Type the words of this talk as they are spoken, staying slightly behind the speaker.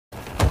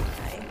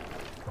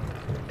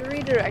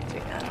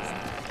redirecting us.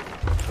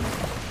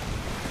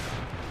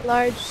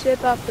 Large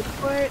ship off the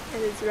port.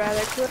 It is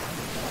rather close.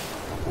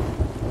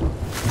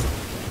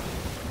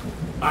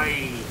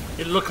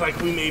 It looked like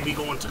we may be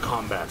going to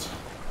combat.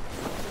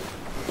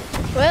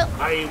 Well,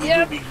 We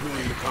will be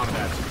going to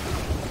combat.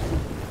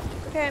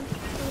 Okay,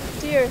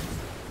 steer.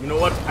 You know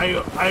what?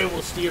 I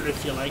will steer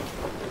if you like.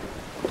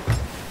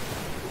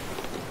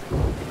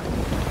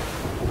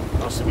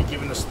 I'll also be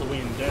giving us the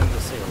wind and the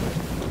sail.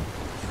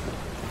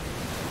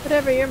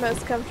 Whatever you're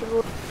most comfortable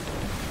with.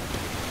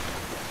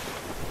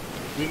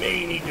 We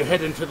may need to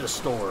head into the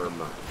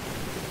storm.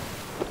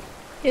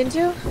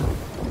 Into?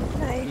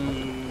 Hi.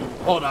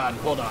 Hold on.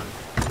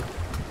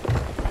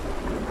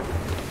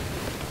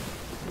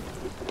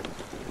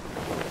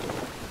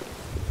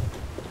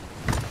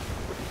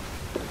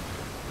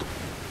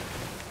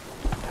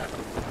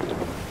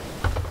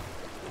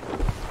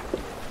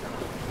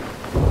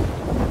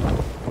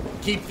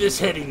 Keep this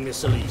heading,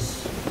 Miss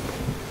Elise.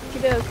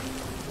 Okey-doke.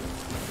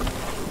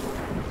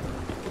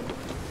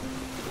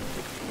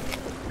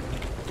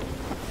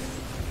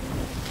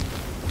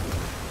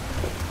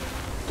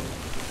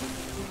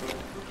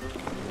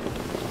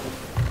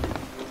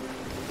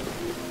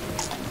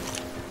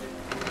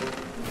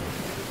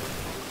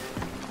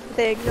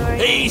 They ignoring.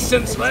 Hey,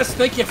 Senseless,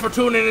 thank you for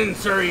tuning in,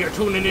 sir. You're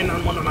tuning in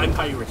on one of my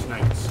pirate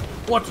nights.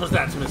 What was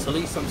that, Miss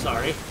Elise? I'm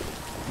sorry.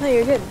 No,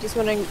 you're good. Just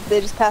wondering,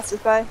 they just passed us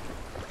by?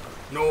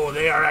 No,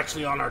 they are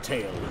actually on our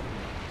tail.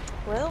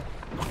 Well.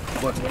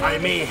 But I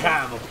may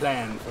have a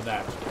plan for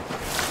that.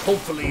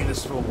 Hopefully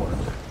this will work.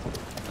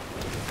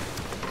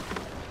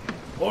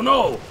 Oh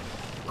no!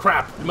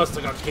 Crap, we must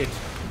have got hit.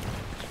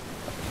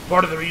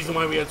 Part of the reason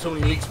why we had so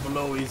many leaks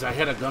below is I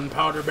had a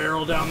gunpowder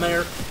barrel down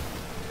there.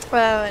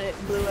 Wow, and it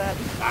blew up.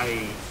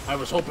 I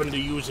was hoping to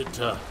use it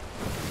to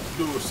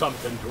do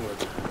something to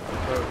it.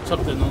 Or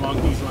something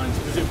along these lines,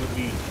 because it would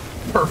be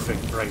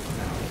perfect right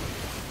now.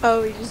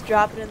 Oh, you just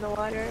drop it in the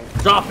water?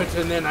 Drop it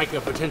and then I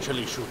could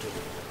potentially shoot it.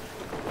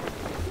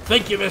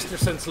 Thank you, Mr.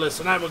 Senseless,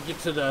 and I will get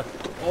to the...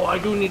 Oh, I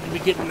do need to be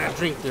getting that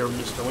drink there,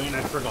 Mr. Wayne,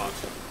 I forgot.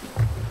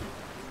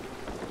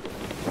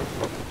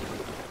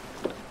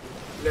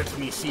 Let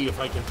me see if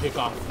I can pick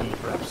off the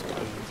perhaps.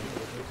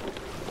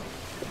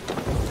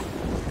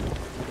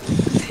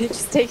 They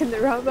just taking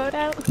the rowboat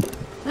out?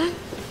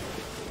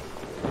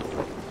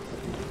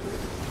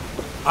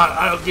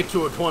 I'll get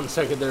to it 1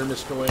 second there,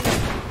 Mr. Wayne.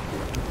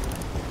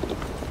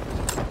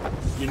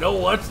 You know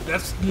what?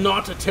 That's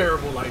not a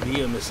terrible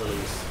idea, Miss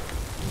Elise.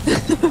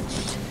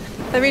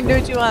 I mean, do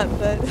what you want,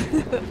 but...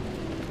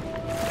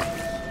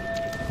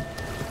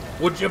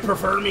 Would you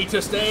prefer me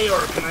to stay, or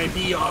can I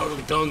be all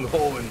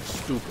gung-ho and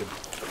stupid?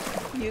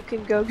 You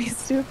can go be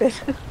stupid.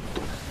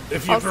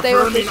 If you I'll stay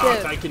prefer with me the not,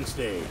 ship. I can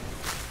stay.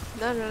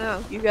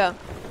 No, you go.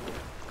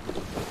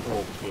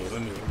 Okay,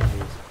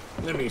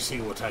 let me see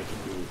what I can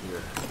do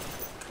here.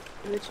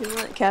 Do what you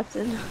want,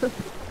 Captain.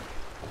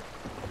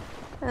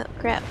 Oh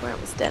crap, we're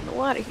almost dead in the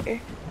water here.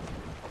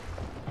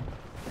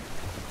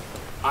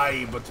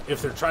 But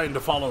if they're trying to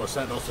follow us,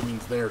 that also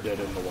means they're dead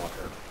in the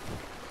water.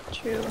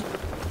 True.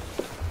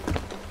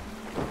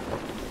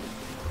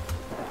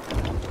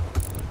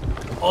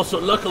 Also,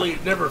 luckily,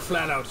 it never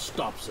flat out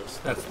stops us.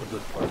 That's the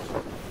good part.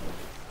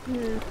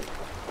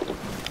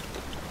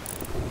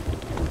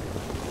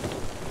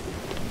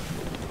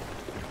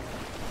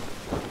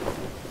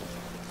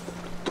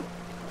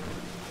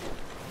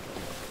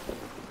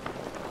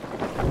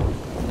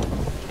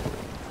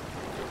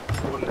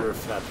 I wonder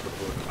if that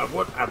would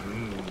work.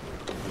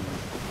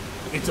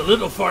 It's a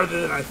little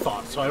farther than I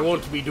thought, so I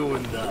won't be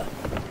doing the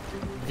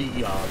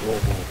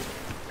rowboat.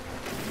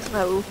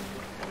 Oh.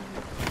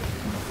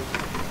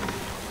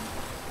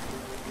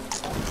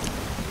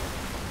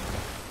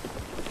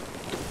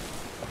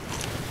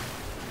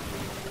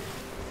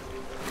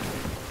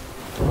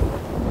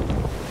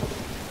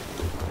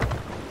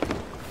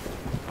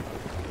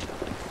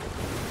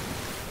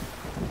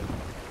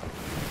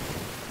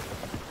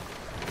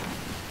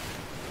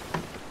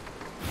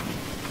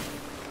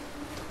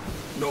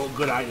 No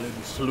good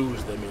islands to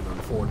lose them in,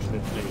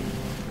 unfortunately.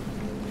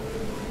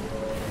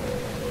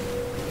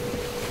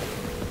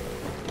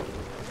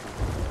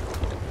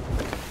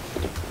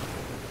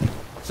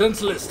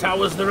 Senseless, how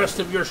was the rest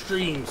of your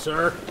stream,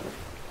 sir?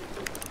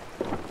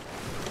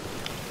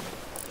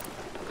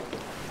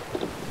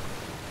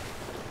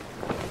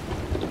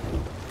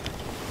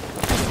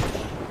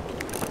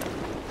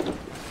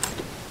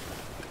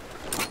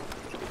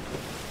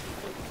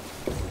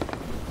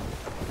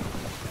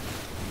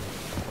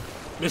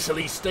 Miss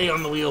Elise, stay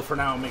on the wheel for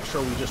now and make sure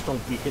we just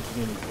don't be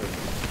hitting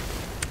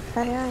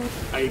anything. Aye,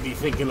 aye. I'd be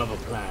thinking of a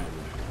plan.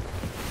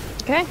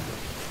 Okay.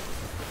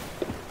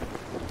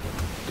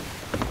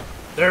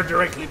 They're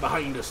directly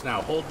behind us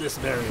now. Hold this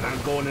bearing.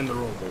 I'm going in the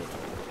rowboat.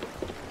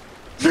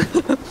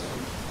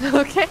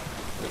 Okay.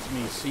 Let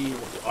me see.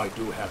 Oh, I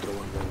do have the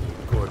one running.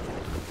 Good.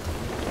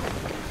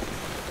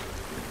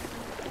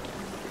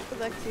 Good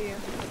luck to you.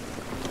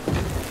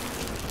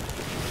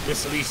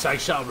 Miss Elise, I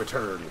shall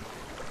return.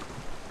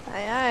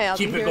 Aye, aye. I'll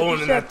Keep be it here with going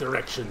the in ship. that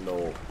direction,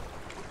 though.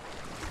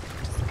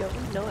 Just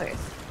going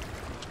north.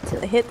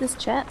 Till I hit this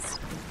chest.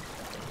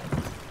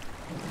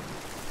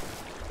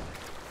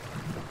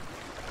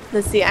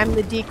 Let's see, I'm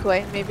the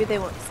decoy. Maybe they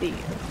won't see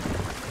you.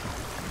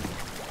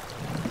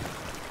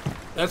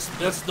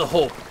 That's the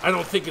hope. I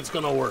don't think it's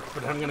gonna work,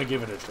 but I'm gonna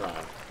give it a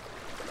try.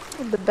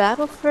 The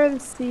battle for the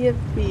Sea of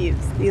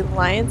Thieves. The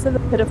alliance of the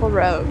pitiful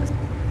rogues.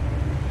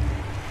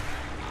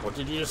 What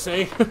did you just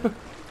say?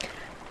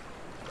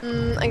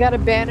 I got a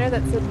banner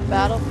that said the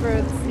battle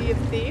for the Sea of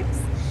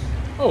Thieves.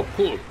 Oh,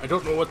 cool. I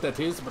don't know what that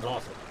is, but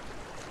awesome.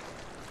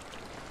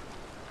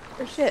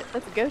 Oh shit,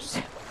 that's a ghost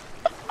ship.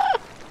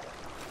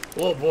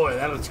 Oh boy,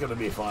 that is gonna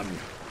be fun.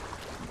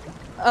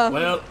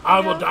 Well, I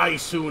will die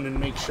soon and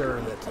make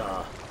sure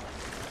that,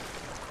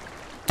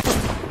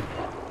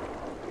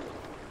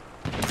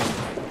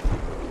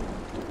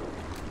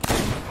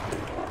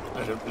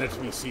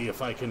 let me see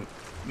if I can...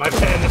 My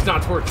pen is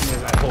not working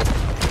as I hoped.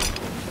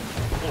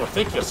 Oh,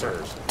 thank you,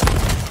 sirs.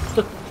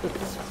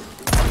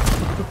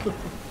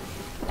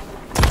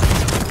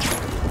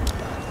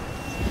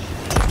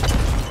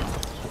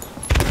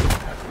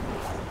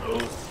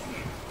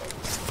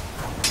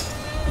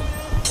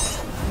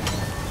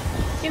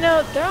 You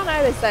know, they're on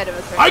either side of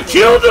us right I now.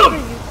 killed him!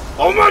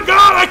 Oh my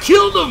god, I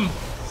killed him!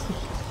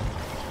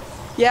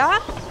 Yeah?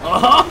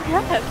 Uh-huh!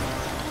 Yes.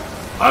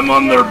 I'm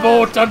on their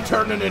boat, I'm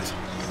turning it.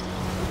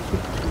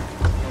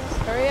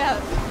 Hurry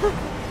up.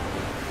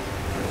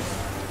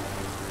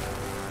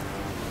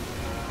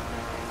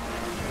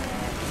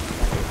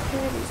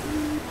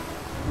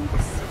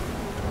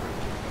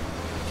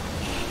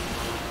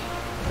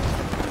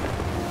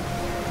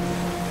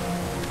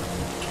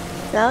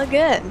 It's all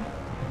good.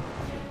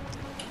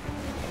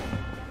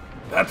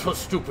 That was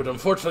stupid.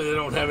 Unfortunately, they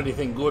don't have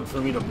anything good for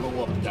me to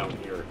blow up down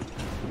here.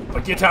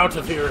 But get out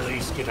of here,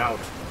 Elise. Get out.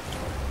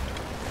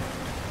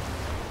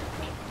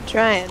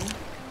 Trying.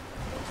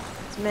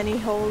 There's many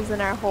holes in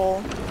our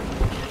hole.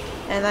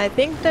 And I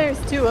think there's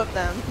 2 of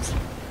them.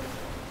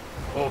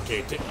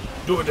 Okay,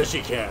 do it as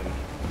you can.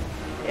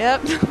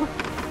 Yep.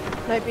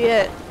 Might be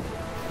it.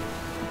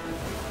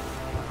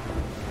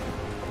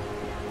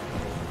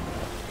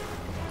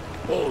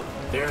 Oh,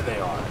 there they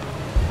are.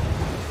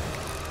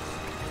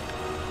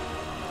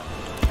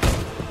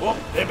 Oh,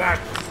 they're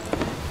back.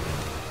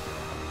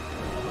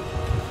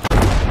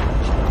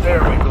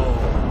 There we go.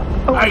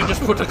 Oh. I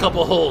just put a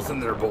couple holes in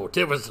their boat.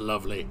 It was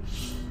lovely.